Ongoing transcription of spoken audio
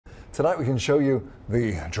Tonight we can show you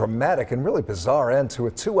the dramatic and really bizarre end to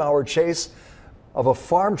a 2-hour chase of a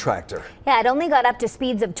farm tractor. Yeah, it only got up to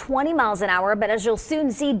speeds of 20 miles an hour, but as you'll soon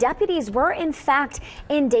see, deputies were in fact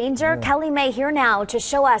in danger. Kelly May here now to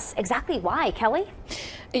show us exactly why. Kelly?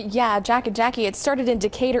 Yeah, Jack and Jackie, it started in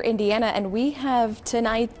Decatur, Indiana, and we have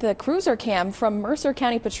tonight the cruiser cam from Mercer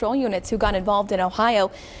County patrol units who got involved in Ohio,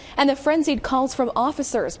 and the frenzied calls from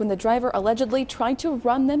officers when the driver allegedly tried to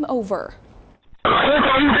run them over.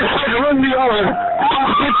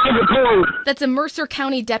 That's a Mercer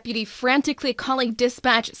County deputy frantically calling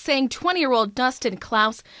dispatch saying 20-year-old Dustin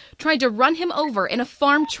Clouse tried to run him over in a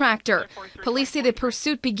farm tractor. Police say the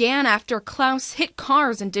pursuit began after Clouse hit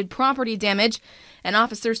cars and did property damage, and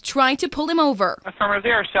officers tried to pull him over. Affirmative,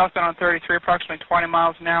 they are southbound on 33, approximately 20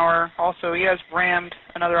 miles an hour. Also, he has rammed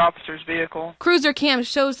another officer's vehicle. Cruiser cam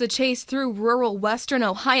shows the chase through rural western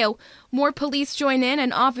Ohio. More police join in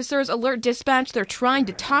and officers alert dispatch they're trying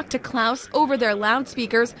to talk to Clouse over their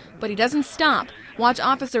loudspeakers, but he doesn't stop. Watch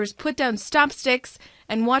officers put down stop sticks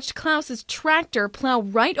and watch Clouse's tractor plow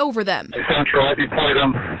right over them. Central, he played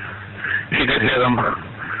him. He did hit him.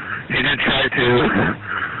 He did try to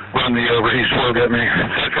run me over. He slowed at me.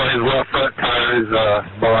 Central, his left front tire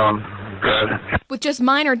is blown. Good. With just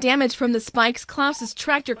minor damage from the spikes, Clouse's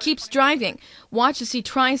tractor keeps driving. Watch as he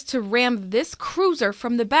tries to ram this cruiser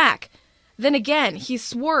from the back. Then again, he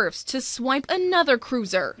swerves to swipe another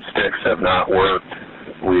cruiser. Sticks have not worked.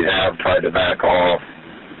 We have tried to back off.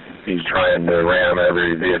 He's trying to ram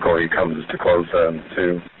every vehicle he comes too close to.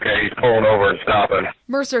 Okay, he's pulling over and stopping.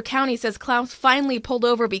 Mercer County says Clouse finally pulled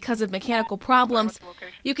over because of mechanical problems.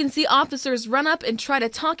 You can see officers run up and try to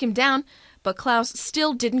talk him down, but Clouse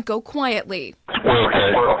still didn't go quietly. We're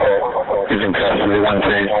okay. He's in custody, one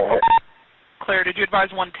tase. Claire, did you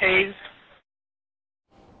advise one tase?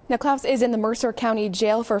 Now, Clouse is in the Mercer County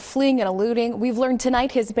jail for fleeing and eluding. We've learned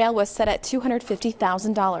tonight his bail was set at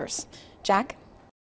 $250,000. Jack?